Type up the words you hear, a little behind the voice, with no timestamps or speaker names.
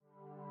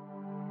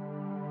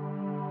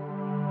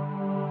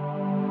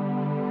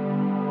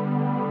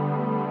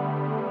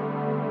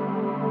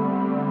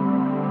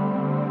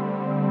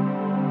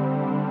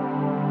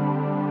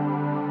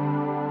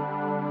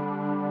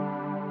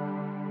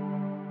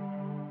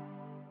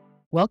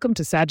Welcome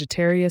to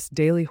Sagittarius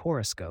Daily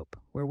Horoscope,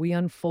 where we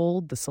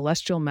unfold the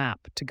celestial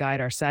map to guide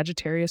our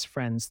Sagittarius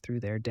friends through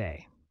their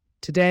day.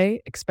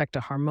 Today, expect a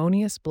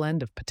harmonious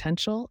blend of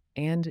potential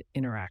and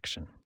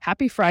interaction.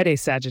 Happy Friday,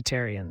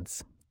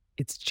 Sagittarians!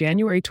 It's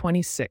January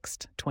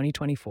 26th,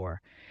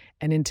 2024,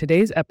 and in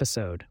today's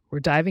episode, we're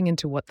diving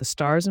into what the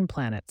stars and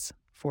planets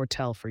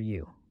foretell for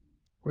you.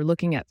 We're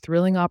looking at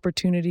thrilling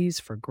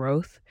opportunities for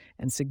growth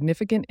and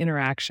significant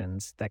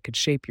interactions that could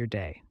shape your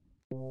day.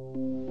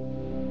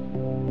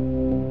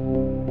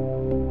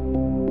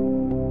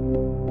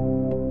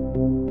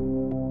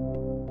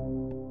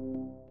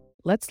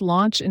 Let's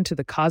launch into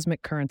the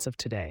cosmic currents of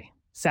today.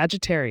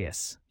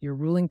 Sagittarius, your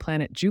ruling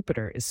planet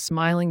Jupiter, is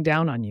smiling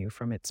down on you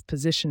from its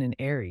position in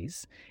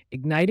Aries,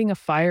 igniting a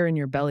fire in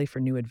your belly for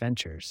new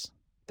adventures.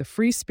 The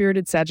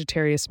free-spirited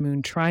Sagittarius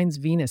moon trines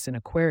Venus in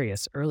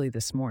Aquarius early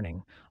this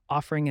morning,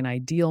 offering an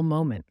ideal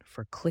moment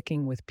for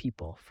clicking with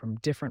people from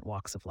different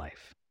walks of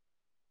life.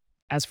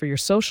 As for your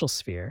social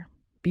sphere,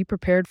 be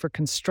prepared for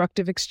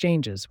constructive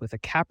exchanges with a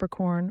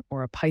Capricorn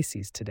or a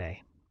Pisces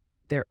today.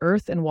 Their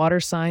earth and water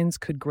signs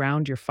could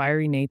ground your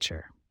fiery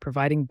nature,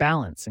 providing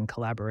balance in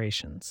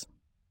collaborations.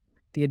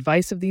 The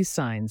advice of these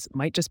signs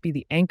might just be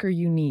the anchor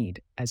you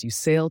need as you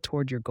sail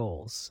toward your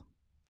goals.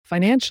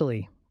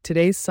 Financially,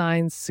 today's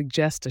signs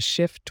suggest a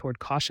shift toward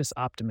cautious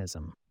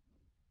optimism.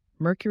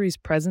 Mercury's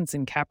presence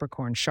in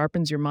Capricorn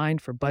sharpens your mind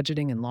for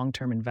budgeting and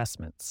long-term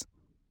investments.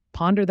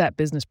 Ponder that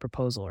business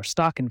proposal or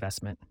stock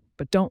investment,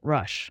 but don't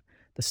rush.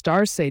 The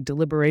stars say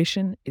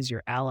deliberation is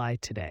your ally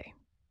today.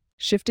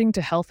 Shifting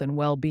to health and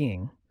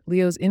well-being,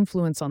 Leo's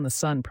influence on the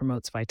sun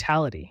promotes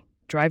vitality,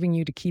 driving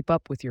you to keep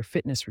up with your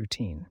fitness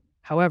routine.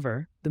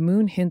 However, the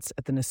moon hints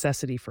at the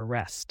necessity for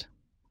rest.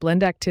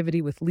 Blend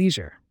activity with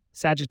leisure,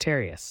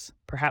 Sagittarius.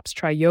 Perhaps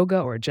try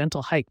yoga or a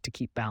gentle hike to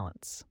keep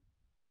balance.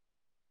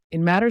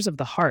 In matters of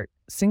the heart,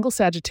 single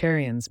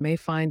Sagittarians may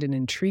find an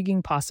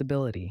intriguing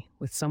possibility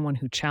with someone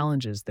who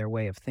challenges their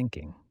way of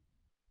thinking.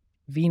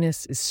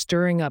 Venus is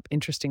stirring up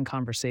interesting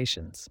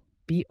conversations.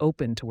 Be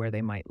open to where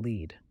they might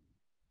lead.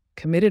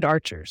 Committed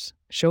archers,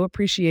 show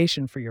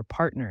appreciation for your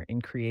partner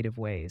in creative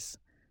ways.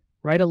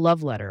 Write a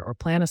love letter or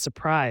plan a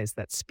surprise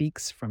that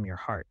speaks from your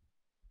heart.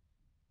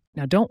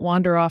 Now don't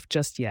wander off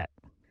just yet.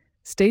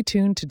 Stay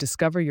tuned to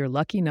discover your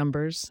lucky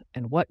numbers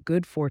and what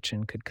good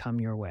fortune could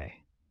come your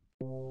way.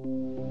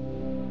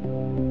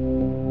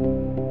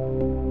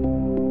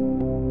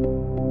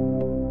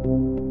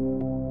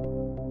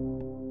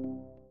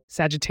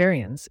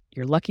 Sagittarians,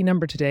 your lucky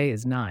number today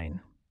is 9.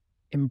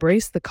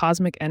 Embrace the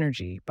cosmic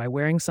energy by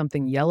wearing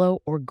something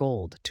yellow or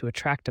gold to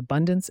attract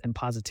abundance and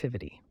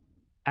positivity.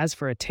 As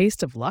for a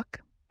taste of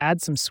luck,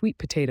 add some sweet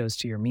potatoes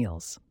to your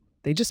meals.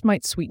 They just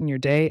might sweeten your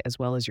day as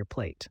well as your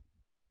plate.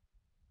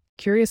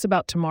 Curious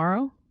about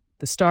tomorrow?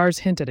 The stars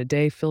hint at a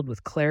day filled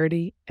with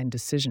clarity and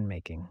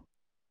decision-making.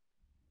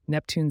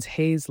 Neptune's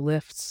haze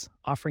lifts,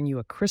 offering you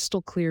a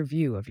crystal-clear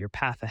view of your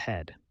path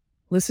ahead.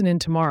 Listen in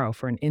tomorrow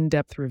for an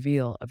in-depth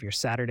reveal of your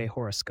Saturday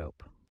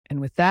horoscope.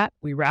 And with that,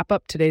 we wrap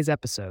up today's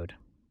episode.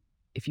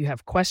 If you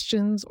have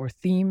questions or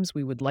themes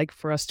we would like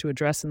for us to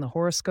address in the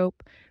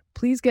horoscope,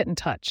 please get in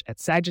touch at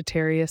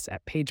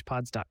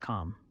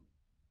sagittarius@pagepods.com.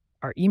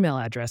 Our email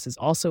address is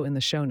also in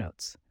the show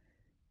notes.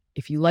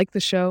 If you like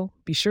the show,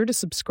 be sure to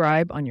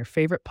subscribe on your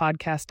favorite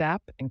podcast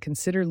app and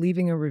consider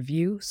leaving a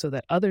review so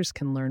that others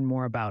can learn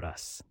more about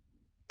us.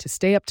 To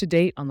stay up to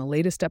date on the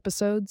latest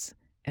episodes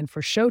and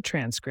for show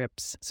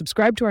transcripts,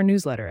 subscribe to our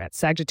newsletter at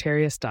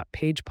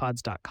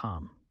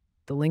sagittarius.pagepods.com.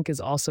 The link is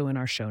also in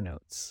our show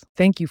notes.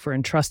 Thank you for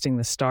entrusting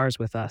the stars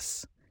with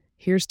us.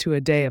 Here's to a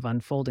day of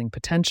unfolding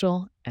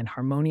potential and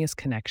harmonious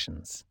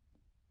connections.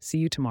 See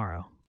you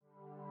tomorrow.